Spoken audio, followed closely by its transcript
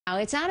Now,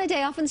 it's not a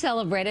day often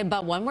celebrated,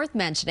 but one worth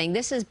mentioning.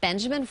 This is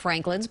Benjamin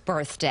Franklin's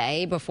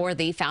birthday. Before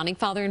the founding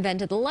father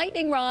invented the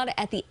lightning rod,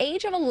 at the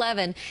age of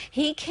 11,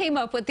 he came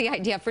up with the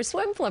idea for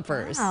swim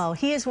flippers. Oh,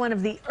 he is one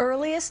of the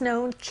earliest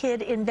known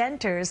kid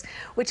inventors,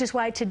 which is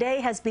why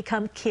today has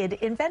become Kid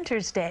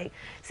Inventors Day.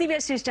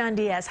 CBS News' John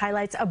Diaz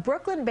highlights a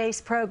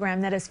Brooklyn-based program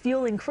that is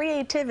fueling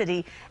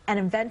creativity and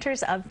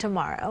inventors of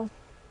tomorrow.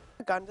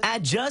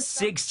 At just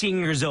 16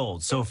 years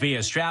old,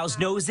 Sophia Strauss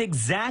knows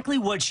exactly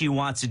what she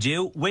wants to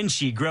do when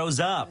she grows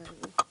up.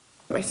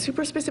 My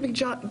super specific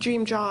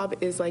dream job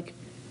is like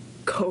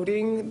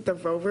coding the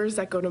rovers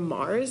that go to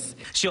Mars.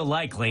 She'll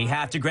likely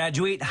have to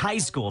graduate high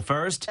school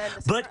first,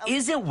 but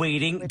isn't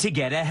waiting to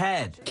get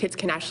ahead. Kids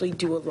can actually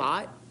do a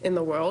lot in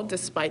the world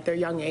despite their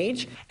young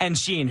age. And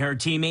she and her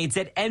teammates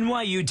at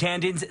NYU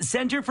Tandon's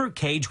Center for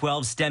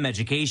K12 STEM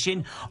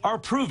Education are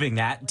proving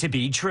that to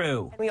be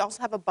true. We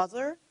also have a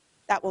buzzer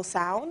that will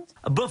sound.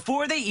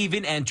 Before they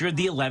even entered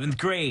the 11th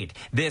grade,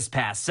 this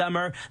past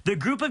summer, the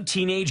group of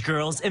teenage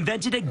girls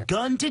invented a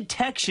gun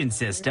detection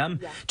system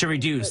to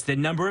reduce the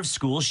number of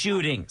school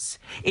shootings.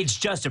 It's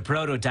just a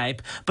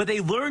prototype, but they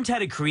learned how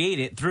to create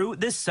it through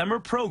this summer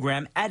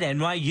program at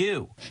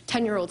NYU.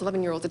 10-year-olds,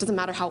 11-year-olds, it doesn't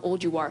matter how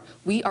old you are.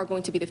 We are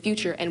going to be the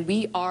future, and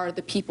we are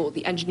the people,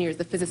 the engineers,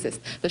 the physicists,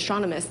 the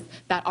astronomers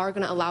that are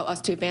going to allow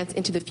us to advance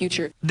into the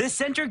future. The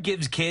center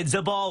gives kids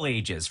of all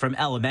ages, from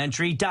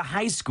elementary to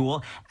high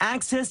school,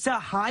 access to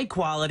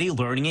high-quality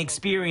learning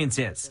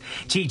experiences,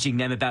 teaching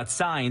them about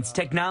science,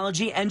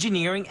 technology,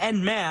 engineering,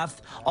 and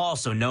math,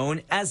 also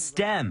known as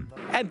STEM.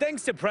 And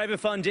thanks to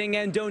private funding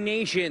and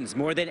donations,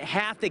 more than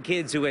half the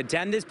kids who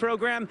attend this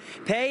program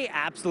pay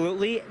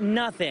absolutely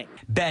nothing.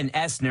 Ben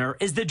Essner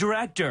is the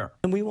director.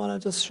 And we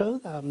want to just show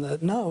them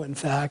that, no, in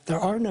fact, there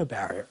are no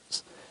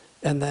barriers,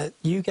 and that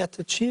you get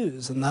to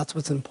choose, and that's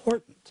what's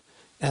important.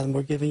 And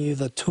we're giving you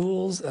the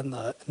tools and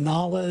the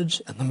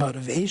knowledge and the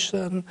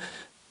motivation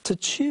to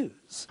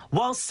choose.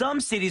 While some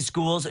city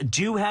schools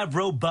do have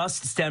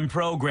robust STEM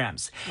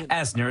programs,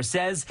 Essner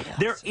says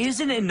there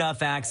isn't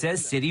enough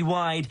access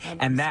citywide,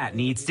 and that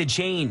needs to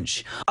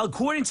change.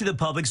 According to the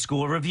Public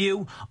School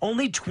Review,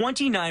 only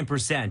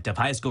 29% of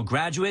high school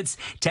graduates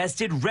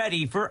tested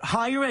ready for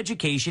higher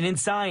education in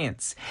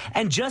science,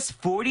 and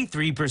just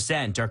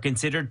 43% are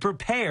considered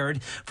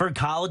prepared for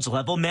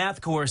college-level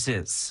math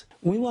courses.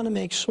 We want to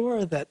make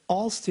sure that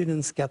all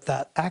students get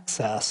that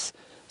access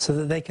so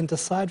that they can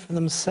decide for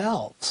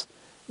themselves,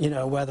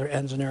 whether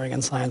engineering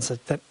and science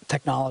and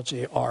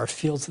technology are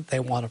fields that they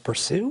want to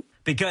pursue.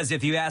 Because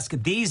if you ask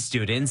these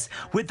students,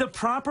 with the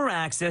proper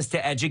access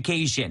to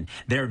education,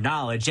 their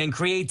knowledge and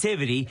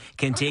creativity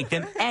can take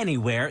them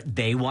anywhere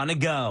they want to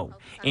go.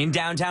 In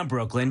downtown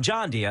Brooklyn,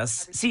 John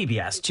Diaz,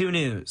 CBS 2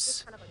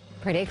 News.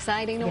 Pretty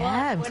exciting to watch.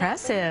 Yeah,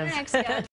 impressive.